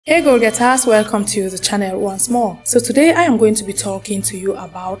Hey goal-getters, welcome to the channel once more. So today I am going to be talking to you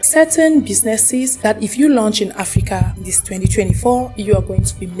about certain businesses that if you launch in Africa this 2024, you are going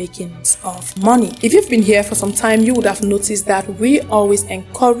to be making of money. If you've been here for some time, you would have noticed that we always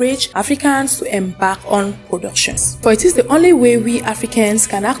encourage Africans to embark on productions. For it is the only way we Africans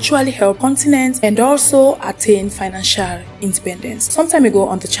can actually help continents and also attain financial independence. Some time ago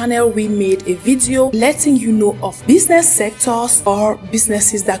on the channel, we made a video letting you know of business sectors or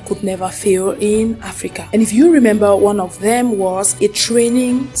businesses that could never fail in Africa. And if you remember, one of them was a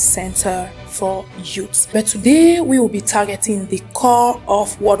training center for youths. But today we will be targeting the core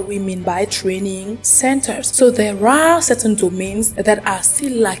of what we mean by training centers. So there are certain domains that are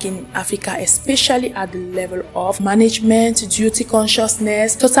still lacking in Africa, especially at the level of management, duty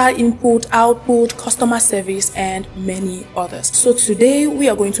consciousness, total input, output, customer service, and many others. So today we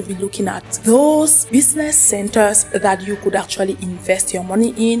are going to be looking at those business centers that you could actually invest your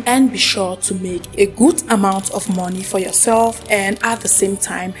money in and be sure to make a good amount of money for yourself and at the same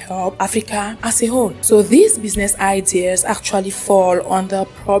time help Africa as a whole. So these business ideas actually fall under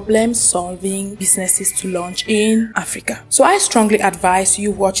problem-solving businesses to launch in Africa. So I strongly advise you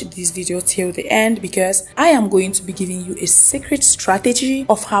watch this video till the end because I am going to be giving you a secret strategy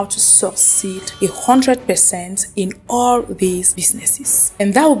of how to succeed 100% in all these businesses.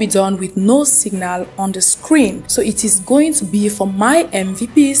 And that will be done with no signal on the screen. So it is going to be for my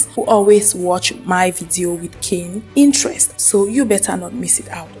MVPs who always watch my video with keen interest. So you better not miss it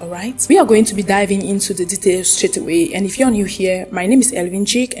out, alright? We are going to be diving into the details straight away, and if you're new here, my name is Elvin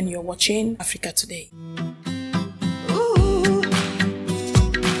Jig and you're watching Africa Today.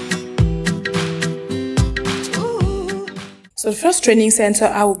 So the first training center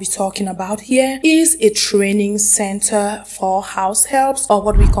I will be talking about here is a training center for house helps, or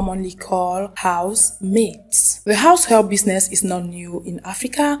what we commonly call housemaids. The house help business is not new in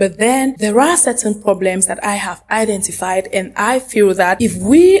Africa, but then there are certain problems that I have identified, and I feel that if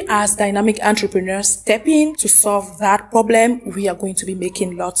we as dynamic entrepreneurs step in to solve that problem, we are going to be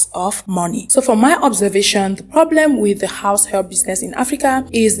making lots of money. So from my observation, the problem with the house help business in Africa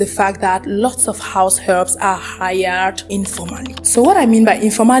is the fact that lots of house helps are hired informally. So what I mean by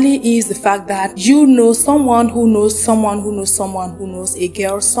informally is the fact that you know someone who knows someone who knows someone who knows a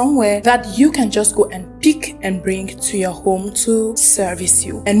girl somewhere that you can just go and pick and bring to your home to service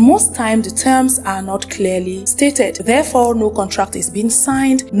you. And most times the terms are not clearly stated. Therefore, no contract is being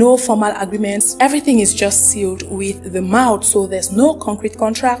signed, no formal agreements. Everything is just sealed with the mouth. So there's no concrete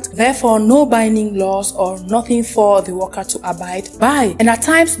contract. Therefore, no binding laws or nothing for the worker to abide by. And at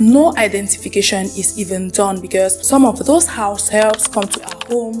times, no identification is even done because some of those house helps come to our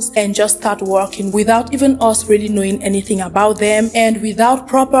homes and just start working without even us really knowing anything about them and without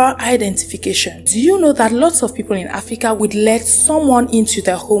proper identification. Do you know that lots of people in Africa would let someone into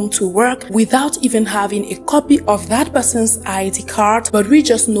their home to work without even having a copy of that person's ID card, but we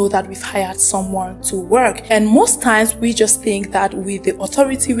just know that we've hired someone to work. And most times we just think that with the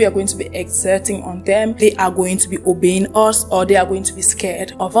authority we are going to be exerting on them, they are going to be obeying us or they are going to be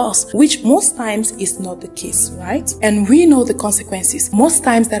scared of us, which most times is not the case, right? And we know the consequences. Most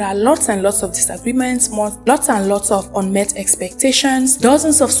times there are lots and lots of disagreements, lots and lots of unmet expectations,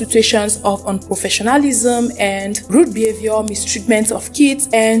 dozens of situations of unprofessionalism and rude behavior, mistreatment of kids,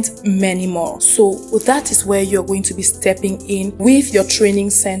 and many more. So that is where you're going to be stepping in with your training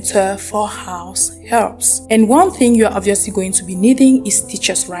center for house helps. And one thing you're obviously going to be needing is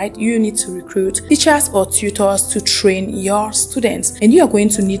teachers, right? You need to recruit teachers or tutors to train your students, and you are going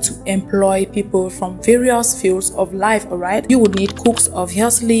to need to employ people from various fields of life, alright? You would need cooks,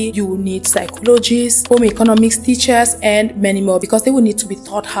 obviously. You will need psychologists, home economics teachers, and many more, because they will need to be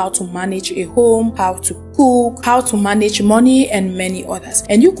taught how to manage a home, how to cook, how to manage money, and many others.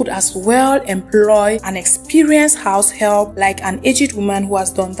 And you could as well employ an experienced house help, like an aged woman who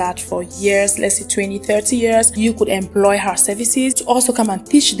has done that for years, let's say 20-30 years. You could employ her services to also come and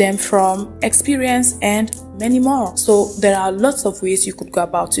teach them from experience and many more. So there are lots of ways you could go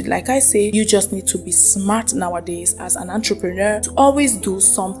about it. Like I say, you just need to be smart nowadays as an entrepreneur to always do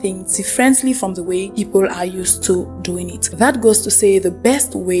something differently from the way people are used to doing it. That goes to say the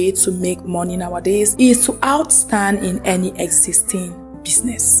best way to make money nowadays is to outstand in any existing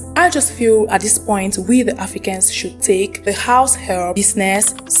business. I just feel at this point we the Africans should take the house help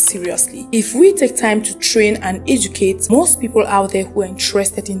business seriously. If we take time to train and educate most people out there who are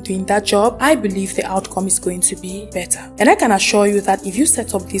interested in doing that job, I believe the outcome is going to be better. And I can assure you that if you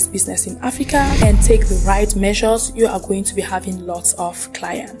set up this business in Africa and take the right measures, you are going to be having lots of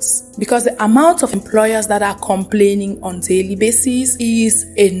clients, because the amount of employers that are complaining on a daily basis is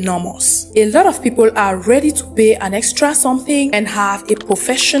enormous. A lot of people are ready to pay an extra something and have a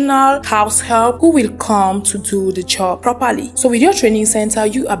professional house help who will come to do the job properly. So with your training center,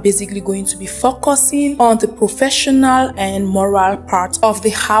 you are basically going to be focusing on the professional and moral part of the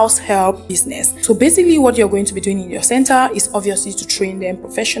house help business. So basically what you're going to be doing in your center is obviously to train them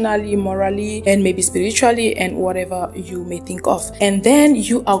professionally, morally, and maybe spiritually, and whatever you may think of. And then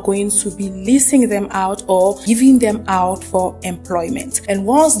you are going to be leasing them out or giving them out for employment. And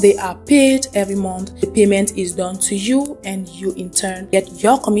once they are paid every month, the payment is done to you, and you in turn get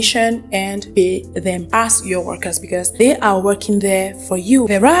your commission and pay them as your workers because they are working there for you.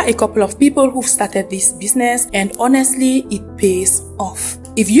 There are a couple of people who've started this business, and honestly, it pays off.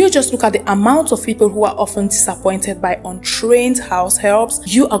 If you just look at the amount of people who are often disappointed by untrained house helps,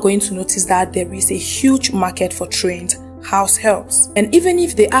 you are going to notice that there is a huge market for trained house helps. And even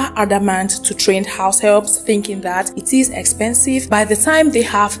if they are adamant to train house helps, thinking that it is expensive, by the time they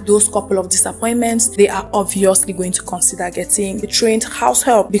have those couple of disappointments, they are obviously going to consider getting a trained house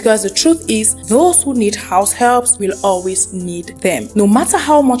help, because the truth is those who need house helps will always need them, no matter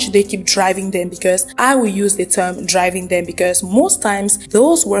how much they keep driving them. Because I will use the term driving them because most times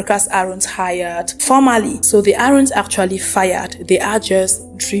those workers aren't hired formally, so they aren't actually fired, they are just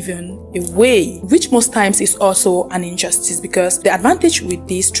driven away, which most times is also an injustice, because the advantage with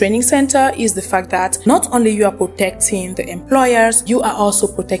this training center is the fact that not only you are protecting the employers, you are also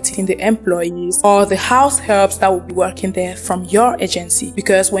protecting the employees or the house helps that will be working there from your agency.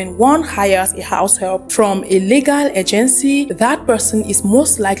 Because when one hires a house help from a legal agency, that person is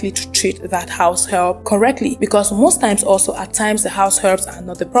most likely to treat that house help correctly, because most times also at times the house helps are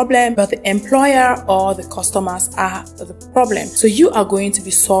not the problem, but the employer or the customers are the problem. So you are going to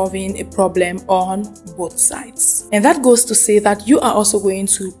be solving a problem on both sides. And that goes to say that you are also going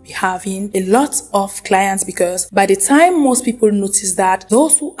to be having a lot of clients, because by the time most people notice that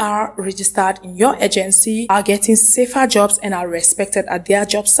those who are registered in your agency are getting safer jobs and are respected at their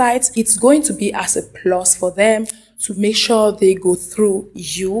job sites, it's going to be as a plus for them to make sure they go through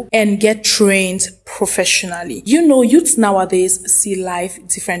you and get trained professionally. You know, youths nowadays see life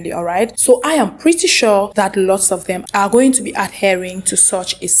differently, all right? So I am pretty sure that lots of them are going to be adhering to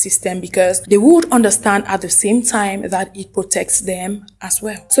such a system because they would understand at the same time that it protects them as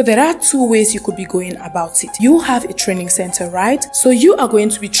well. So there are two ways you could be going about it. You have a training center, right? So you are going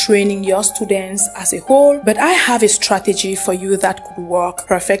to be training your students as a whole, but I have a strategy for you that could work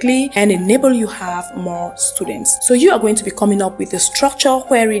perfectly and enable you have more students. So you are going to be coming up with a structure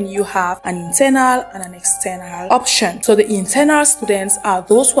wherein you have an internal and an external option. So the internal students are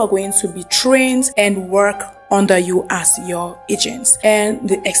those who are going to be trained and work under you as your agents, and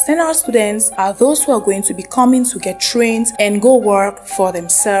the external students are those who are going to be coming to get trained and go work for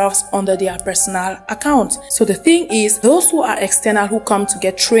themselves under their personal account. So the thing is, those who are external who come to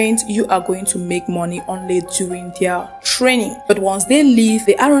get trained, you are going to make money only during their training, but once they leave,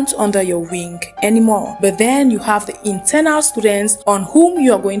 they aren't under your wing anymore. But then you have the internal students on whom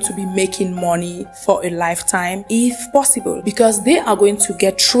you are going to be making money for a lifetime if possible, because they are going to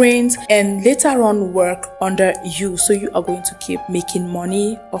get trained and later on work under you, so you are going to keep making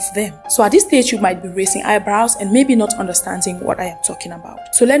money off them. So at this stage you might be raising eyebrows and maybe not understanding what I am talking about.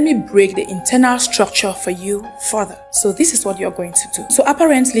 So let me break the internal structure for you further. So this is what you're going to do. So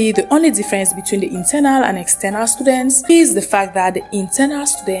apparently the only difference between the internal and external students is the fact that the internal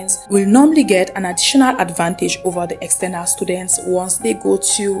students will normally get an additional advantage over the external students once they go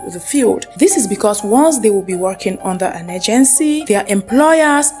to the field. This is because once they will be working under an agency, their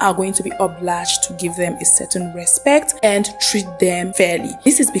employers are going to be obliged to give them a certain respect and treat them fairly.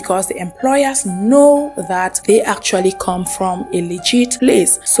 This is because the employers know that they actually come from a legit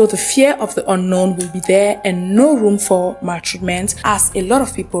place. So the fear of the unknown will be there, and no room for maltreatment, as a lot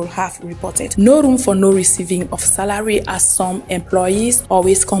of people have reported. No room for no receiving of salary, as some employees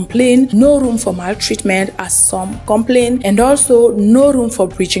always complain. No room for maltreatment, as some complain. And also no room for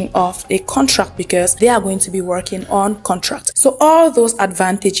breaching of a contract, because they are going to be working on contract. So all those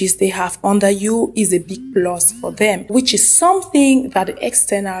advantages they have under you is a big plus for them, which is something that the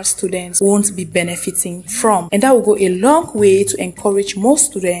external students won't be benefiting from. And that will go a long way to encourage most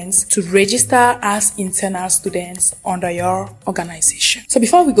students to register as internal students under your organization. So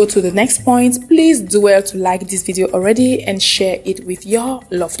before we go to the next point, please do well to like this video already and share it with your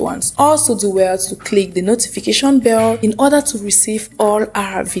loved ones. Also do well to click the notification bell in order to receive all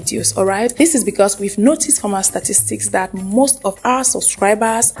our videos, alright? This is because we've noticed from our statistics that most of our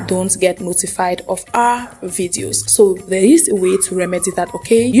subscribers don't get notified of our our videos. So there is a way to remedy that,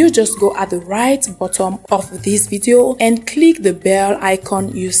 okay? You just go at the right bottom of this video and click the bell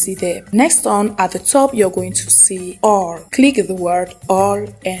icon you see there. Next on at the top, you're going to see all. Click the word all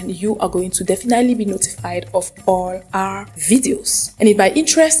and you are going to definitely be notified of all our videos. And it might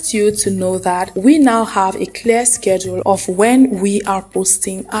interest you to know that we now have a clear schedule of when we are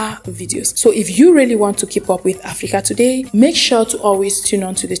posting our videos. So if you really want to keep up with Africa Today, make sure to always tune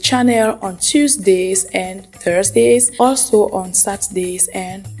on to the channel on Tuesdays and Thursdays, also on Saturdays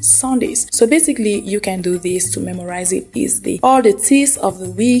and Sundays. So basically you can do this to memorize it easily. All the T's of the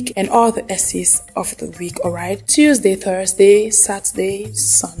week and all the S's of the week, alright? Tuesday, Thursday, Saturday,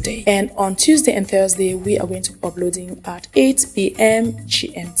 Sunday. And on Tuesday and Thursday, we are going to be uploading at 8 p.m.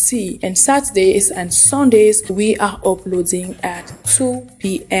 GMT. And Saturdays and Sundays, we are uploading at 2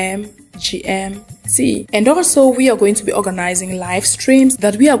 p.m. GMT. And also we are going to be organizing live streams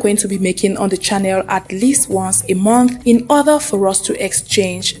that we are going to be making on the channel at least once a month in order for us to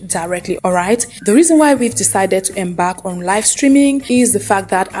exchange directly. All right, the reason why we've decided to embark on live streaming is the fact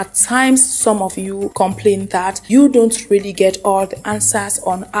that at times some of you complain that you don't really get all the answers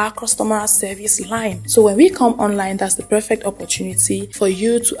on our customer service line. So when we come online, that's the perfect opportunity for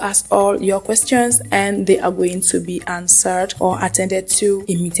you to ask all your questions and they are going to be answered or attended to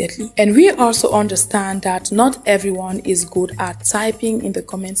immediately. And we also understand that not everyone is good at typing in the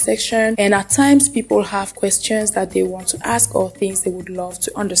comment section, and at times people have questions that they want to ask or things they would love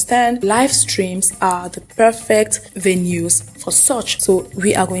to understand. Live streams are the perfect venues for such. So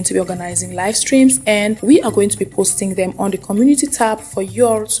we are going to be organizing live streams and we are going to be posting them on the community tab for you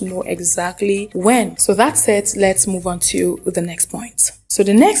all to know exactly when. So that said, let's move on to the next point. So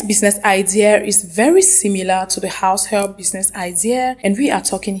the next business idea is very similar to the house help business idea, and we are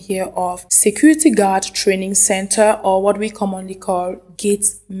talking here of security guard training center, or what we commonly call gate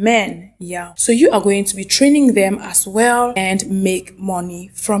men. Yeah, so you are going to be training them as well and make money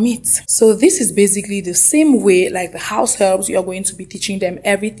from it. So this is basically the same way like the house helps. You are going to be teaching them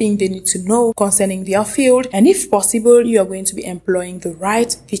everything they need to know concerning their field, and if possible you are going to be employing the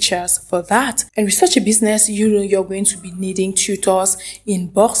right teachers for that. And with such a business, you're going to be needing tutors in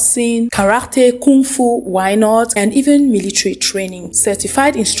boxing, karate, kung fu, why not, and even military training,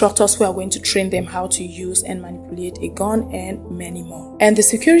 certified instructors who are going to train them how to use and manipulate a gun, and many more. And the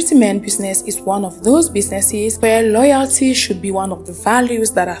security men business is one of those businesses where loyalty should be one of the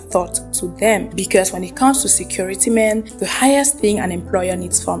values that are taught to them, because when it comes to security men, the highest thing an employer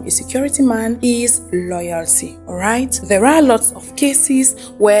needs from a security man is loyalty. Alright, there are lots of cases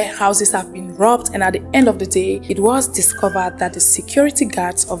where houses have been robbed, and at the end of the day it was discovered that the security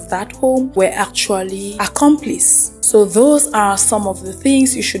guards of that home were actually accomplices. So those are some of the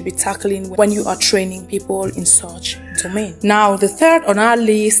things you should be tackling when you are training people in such domain. Now, the third on our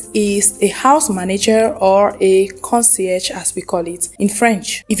list is a house manager, or a concierge as we call it in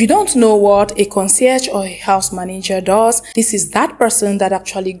French. If you don't know what a concierge or a house manager does, this is that person that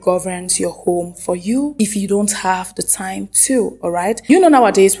actually governs your home for you if you don't have the time to. Alright, you know,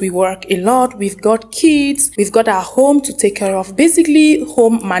 nowadays we work a lot, we've got kids, we've got our home to take care of, basically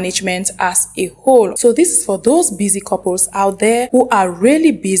home management as a whole. So this is for those busy couples out there who are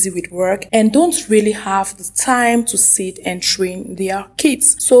really busy with work and don't really have the time to sit and train their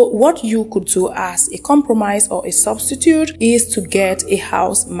kids. So what you could do as a compromise or a substitute is to get a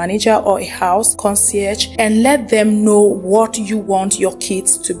house manager or a house concierge and let them know what you want your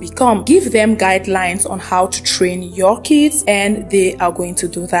kids to become. Give them guidelines on how to train your kids and they are going to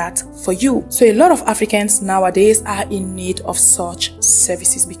do that for you. So a lot of Africans nowadays are in need of such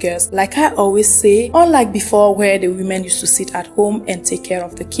services, because like I always say, unlike before where the women used to sit at home and take care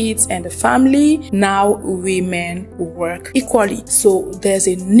of the kids and the family, now women work equally. So there's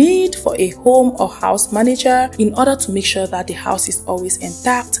a need for a home or house manager in order to make sure that the house is always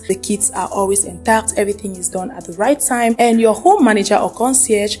intact, the kids are always intact, everything is done at the right time. And your home manager or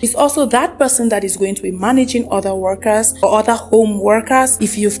concierge is also that person that is going to be managing other workers or other home workers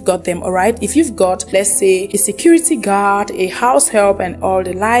if you've got them. Alright, if you've got, let's say, a security guard, a house help and all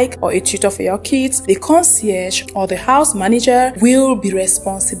the like, or a tutor for your kids, the concierge or the house manager will be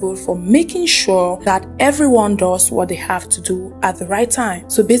responsible for making sure that everyone does what they have to do at the right time.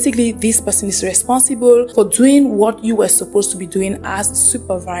 So basically this person is responsible for doing what you were supposed to be doing as the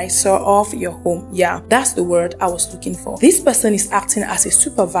supervisor of your home. Yeah, that's the word I was looking for. This person is acting as a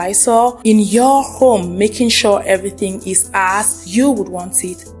supervisor in your home, making sure everything is as you would want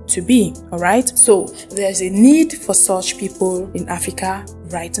it to be. Alright, so there's a need for such people in Africa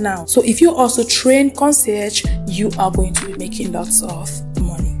right now. So if you also train concierge, you are going to be making lots of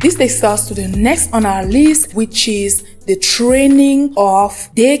money. This takes us to the next on our list, which is the training of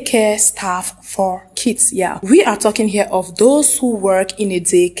daycare staff for kids. Yeah, we are talking here of those who work in a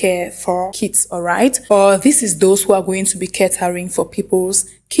daycare for kids, all right? Or this is those who are going to be catering for people's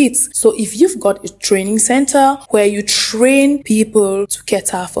kids. So if you've got a training center where you train people to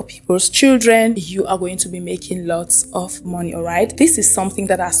cater for people's children, you are going to be making lots of money, all right? This is something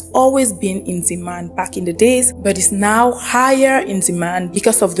that has always been in demand back in the days, but is now higher in demand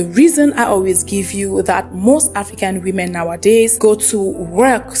because of the reason I always give you, that most African women nowadays go to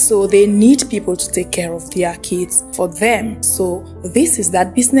work, so they need people to take care of their kids for them. So this is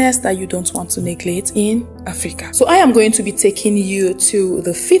that business that you don't want to neglect in Africa. So I am going to be taking you to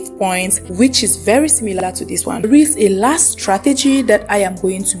the 5th point, which is very similar to this one. There is a last strategy that I am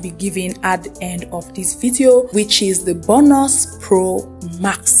going to be giving at the end of this video, which is the Bonus Pro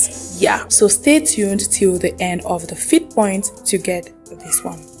Max. Yeah, so stay tuned till the end of the 5th point to get this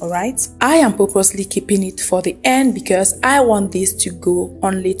one, all right? I am purposely keeping it for the end because I want this to go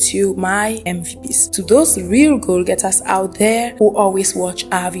only to my MVPs, to those real goal getters out there who always watch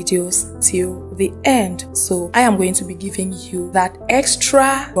our videos till the end. So I am going to be giving you that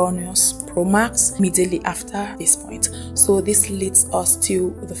extra bonus Pro Max immediately after this point. So this leads us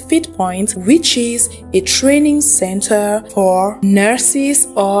to the 5th point, which is a training center for nurses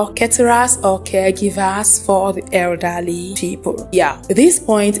or caterers or caregivers for the elderly people. Yeah, this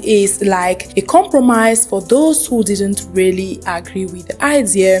point is like a compromise for those who didn't really agree with the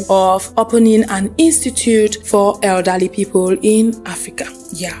idea of opening an institute for elderly people in Africa.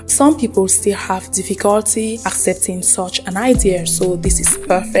 Yeah, some people still have difficulty accepting such an idea, so this is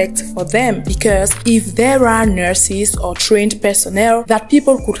perfect for them, because if there are nurses or trained personnel that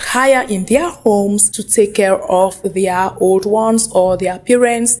people could hire in their homes to take care of their old ones or their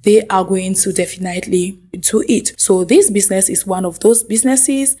parents, they are going to definitely do it. So this business is one of those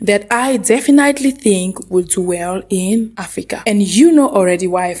businesses that I definitely think will do well in Africa. And you know already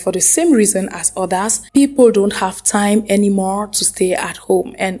why. For the same reason as others, people don't have time anymore to stay at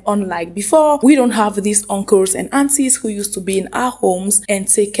home. And unlike before, we don't have these uncles and aunties who used to be in our homes and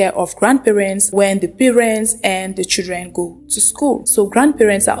take care of grandparents when the parents and the children go to school. So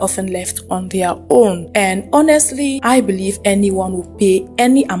grandparents are often left on their own. And honestly, I believe anyone will pay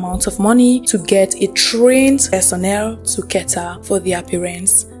any amount of money to get a trained personnel to cater for their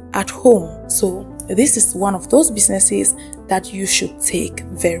parents at home. So this is one of those businesses that you should take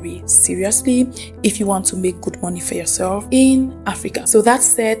very seriously if you want to make good money for yourself in Africa. So that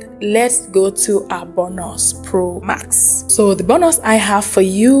said, let's go to our Bonus Pro Max. So the bonus I have for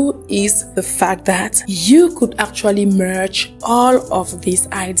you is the fact that you could actually merge all of these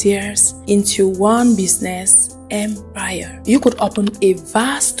ideas into one business empire. You could open a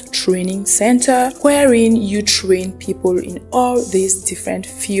vast training center wherein you train people in all these different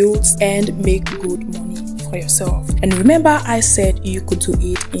fields and make good money for yourself. And remember, I said you could do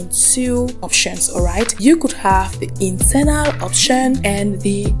it in 2 options, all right? You could have the internal option and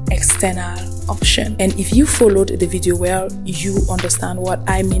the external option. And if you followed the video well, you understand what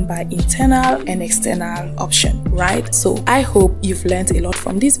I mean by internal and external option, right? So I hope you've learned a lot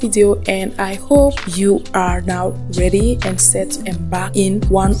from this video, and I hope you are now ready and set to embark in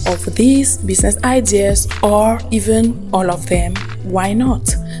one of these business ideas, or even all of them. Why not?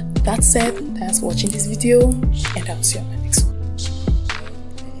 That said, thanks for watching this video, and I'll see you.